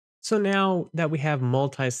So now that we have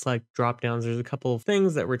multi-select dropdowns, there's a couple of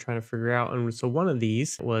things that we're trying to figure out. And so one of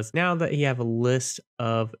these was now that you have a list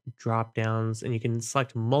of dropdowns and you can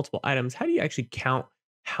select multiple items, how do you actually count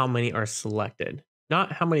how many are selected?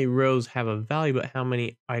 Not how many rows have a value, but how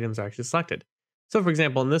many items are actually selected. So for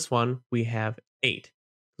example, in this one, we have 8.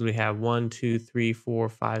 So we have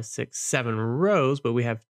 7 rows, but we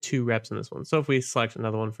have 2 reps in this one. So if we select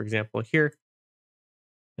another one, for example, here,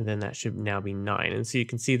 and then that should now be 9. And so you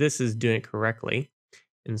can see this is doing it correctly.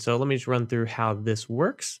 And so let me just run through how this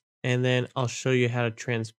works. And then I'll show you how to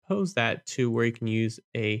transpose that to where you can use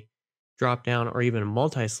a drop down or even a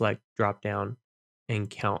multi-select drop down and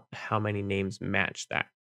count how many names match that.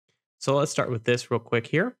 So let's start with this real quick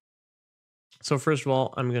here. So first of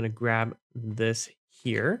all, I'm going to grab this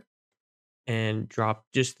here and drop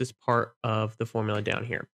just this part of the formula down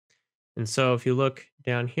here. And so if you look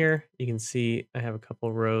down here, you can see I have a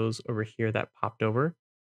couple rows over here that popped over.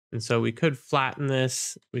 And so we could flatten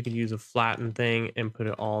this. We could use a flatten thing and put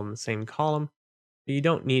it all in the same column. But you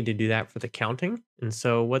don't need to do that for the counting. And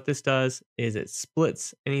so what this does is it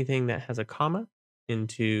splits anything that has a comma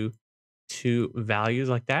into 2 values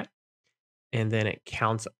like that. And then it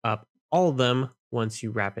counts up all of them once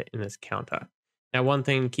you wrap it in this counta. Now, one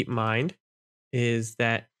thing to keep in mind is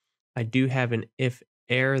that I do have an if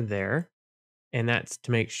error there, and that's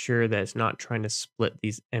to make sure that it's not trying to split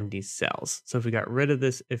these empty cells. So if we got rid of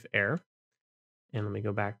this if error, and let me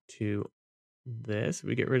go back to this, if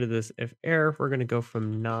we get rid of this if error, we're going to go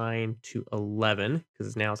from 9 to 11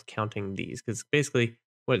 because now it's counting these, because basically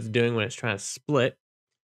what it's doing when it's trying to split.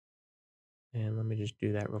 And let me just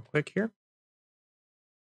do that real quick here.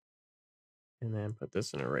 And then put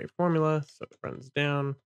this in array formula so it runs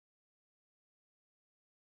down.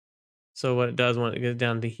 So what it does when it gets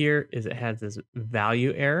down to here is it has this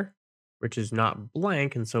value error, which is not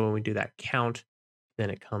blank. And so when we do that count,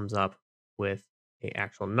 then it comes up with a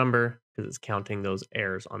actual number because it's counting those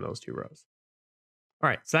errors on those 2 rows. All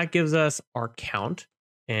right, so that gives us our count,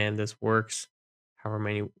 and this works however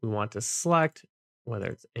many we want to select,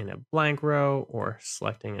 whether it's in a blank row or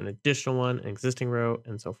selecting an additional one, an existing row,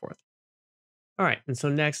 and so forth. All right, and so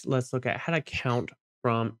next, let's look at how to count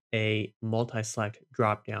from a multi-select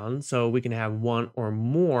dropdown. So we can have one or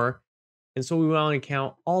more. And so we want to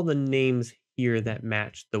count all the names here that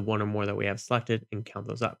match the one or more that we have selected and count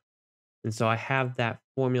those up. And so I have that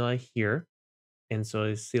formula here. And so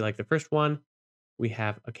you see like the first one, we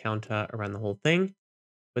have a counta around the whole thing.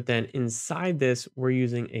 But then inside this, we're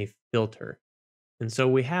using a filter. And so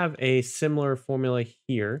we have a similar formula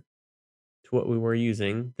here to what we were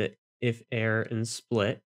using, the if error and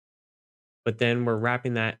split. But then we're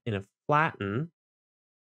wrapping that in a flatten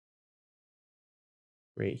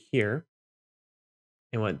right here.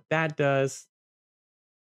 And what that does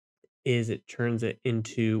is it turns it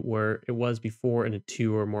into where it was before into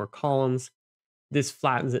 2 or more columns. This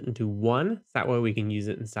flattens it into 1. So that way we can use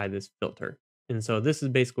it inside this filter. And so this is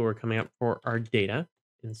basically what we're coming up for our data.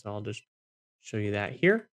 And so I'll just show you that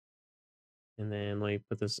here. And then let me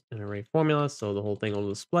put this in array formula so the whole thing will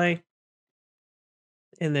display.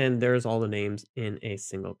 And then there's all the names in a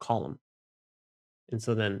single column. And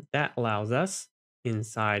so then that allows us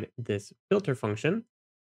inside this filter function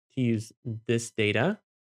to use this data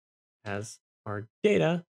as our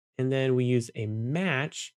data. And then we use a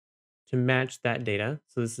match to match that data.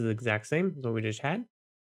 So this is the exact same as what we just had.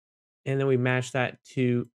 And then we match that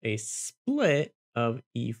to a split of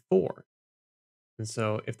E4. And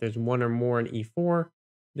so if there's one or more in E4,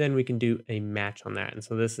 then we can do a match on that. And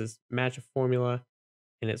so this is match a formula,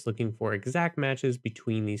 and it's looking for exact matches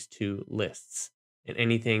between these 2 lists. And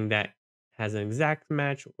anything that has an exact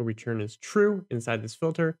match will return as true inside this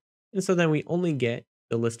filter. And so then we only get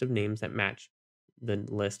the list of names that match the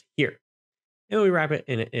list here. And then we wrap it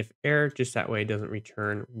in an if error, just that way it doesn't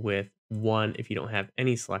return with 1 if you don't have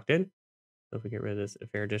any selected. So if we get rid of this if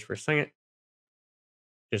error just for a second,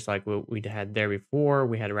 just like what we had there before,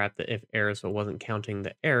 we had to wrap the if error so it wasn't counting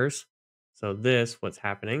the errors. So this, what's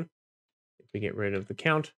happening, if we get rid of the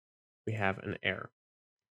count, we have an error.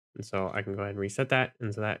 And so I can go ahead and reset that.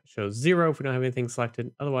 And so that shows 0 if we don't have anything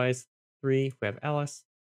selected. Otherwise, 3 if we have Alice,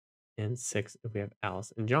 and 6 if we have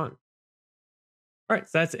Alice and John. All right,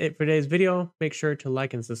 so that's it for today's video. Make sure to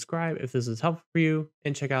like and subscribe if this was helpful for you,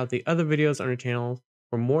 and check out the other videos on our channel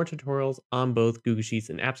for more tutorials on both Google Sheets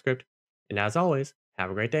and AppScript. And as always, have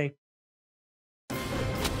a great day.